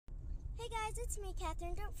guys, it's me,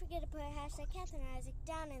 Catherine. Don't forget to put hashtag Catherine Isaac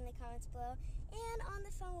down in the comments below. And on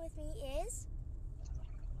the phone with me is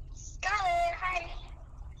Scarlett. Hi.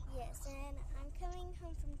 Yes, and I'm coming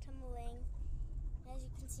home from tumbling, as you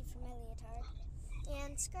can see from my leotard.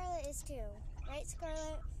 And Scarlett is too. Right,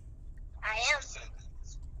 Scarlett? I am.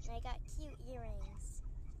 And I got cute earrings.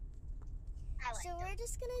 I like So we're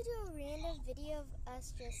just going to do a random video of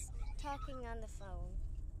us just talking on the phone.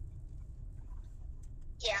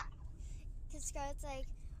 Yeah. Because Scarlett's like,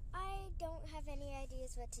 I don't have any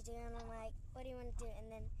ideas what to do. And I'm like, what do you want to do?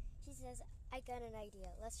 And then she says, I got an idea.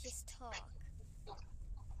 Let's just talk.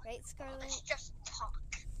 Right, Scarlett? Let's just talk.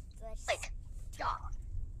 So let's Like, talk.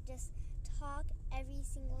 Just talk every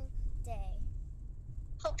single day.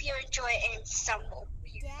 Hope you enjoy it in some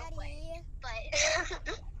weird way. Daddy,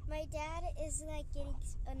 But my dad is like getting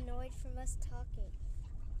annoyed from us talking.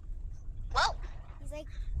 well, He's like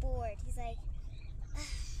bored. He's like,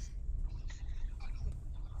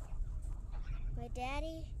 my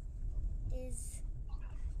daddy is.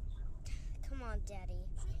 Come on, Daddy.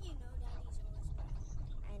 Shouldn't you know Daddy's always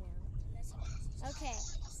bad? I know. Okay,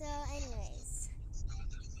 so anyways,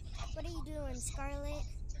 what are you doing, Scarlett?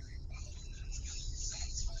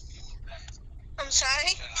 I'm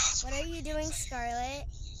sorry. What are you doing, Scarlett?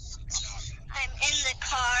 I'm in the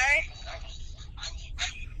car.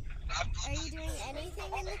 Are you doing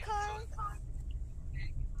anything in the car?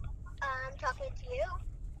 I'm talking to you.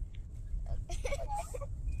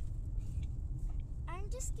 I'm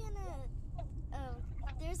just gonna. Oh,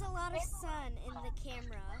 there's a lot of sun in the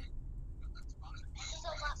camera.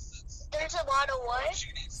 There's a lot of what?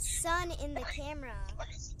 Sun in the camera.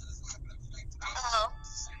 Oh.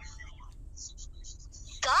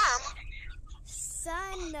 Gum?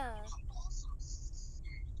 Sun.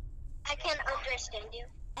 I can't understand you.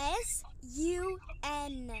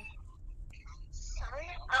 S-U-N. Sorry?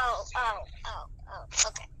 Oh.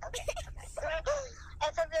 Okay. I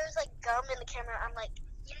thought there was like gum in the camera. I'm like,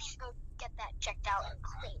 you need to go get that checked out and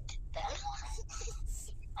cleaned then.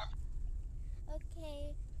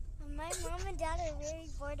 Okay. My mom and dad are very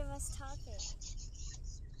bored of us talking.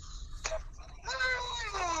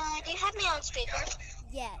 Do you have me on speaker?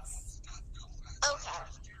 Yes. Okay.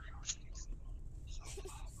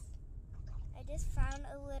 I just found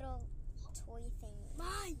a little toy thing.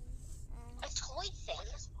 Mine. A toy thing?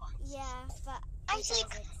 Yeah, but Isaac.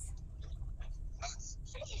 It's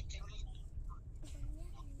What are you doing?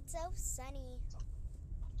 so sunny.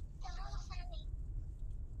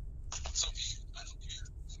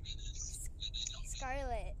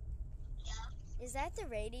 Scarlett, Yeah. is that the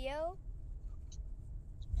radio?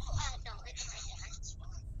 No, it's my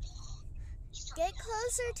dad. Get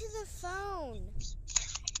closer to the phone.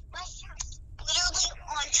 Literally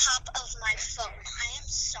on top of my phone. I am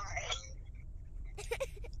sorry.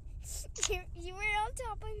 You were on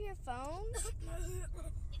top of your phone?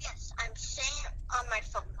 Yes, I'm sitting on my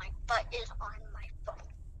phone. My butt is on my phone.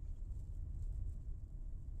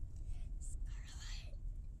 Scarlett.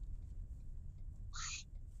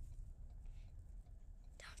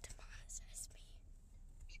 Don't demonize me.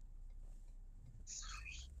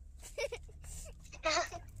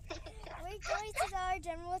 We're going to Dollar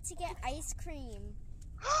General to get ice cream.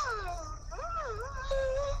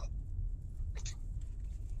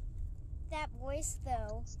 That voice,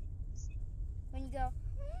 though, when you go,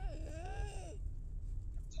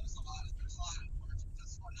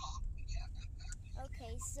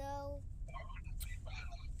 okay, so,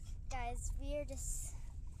 guys, we are just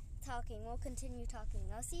talking. We'll continue talking.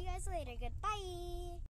 I'll see you guys later. Goodbye.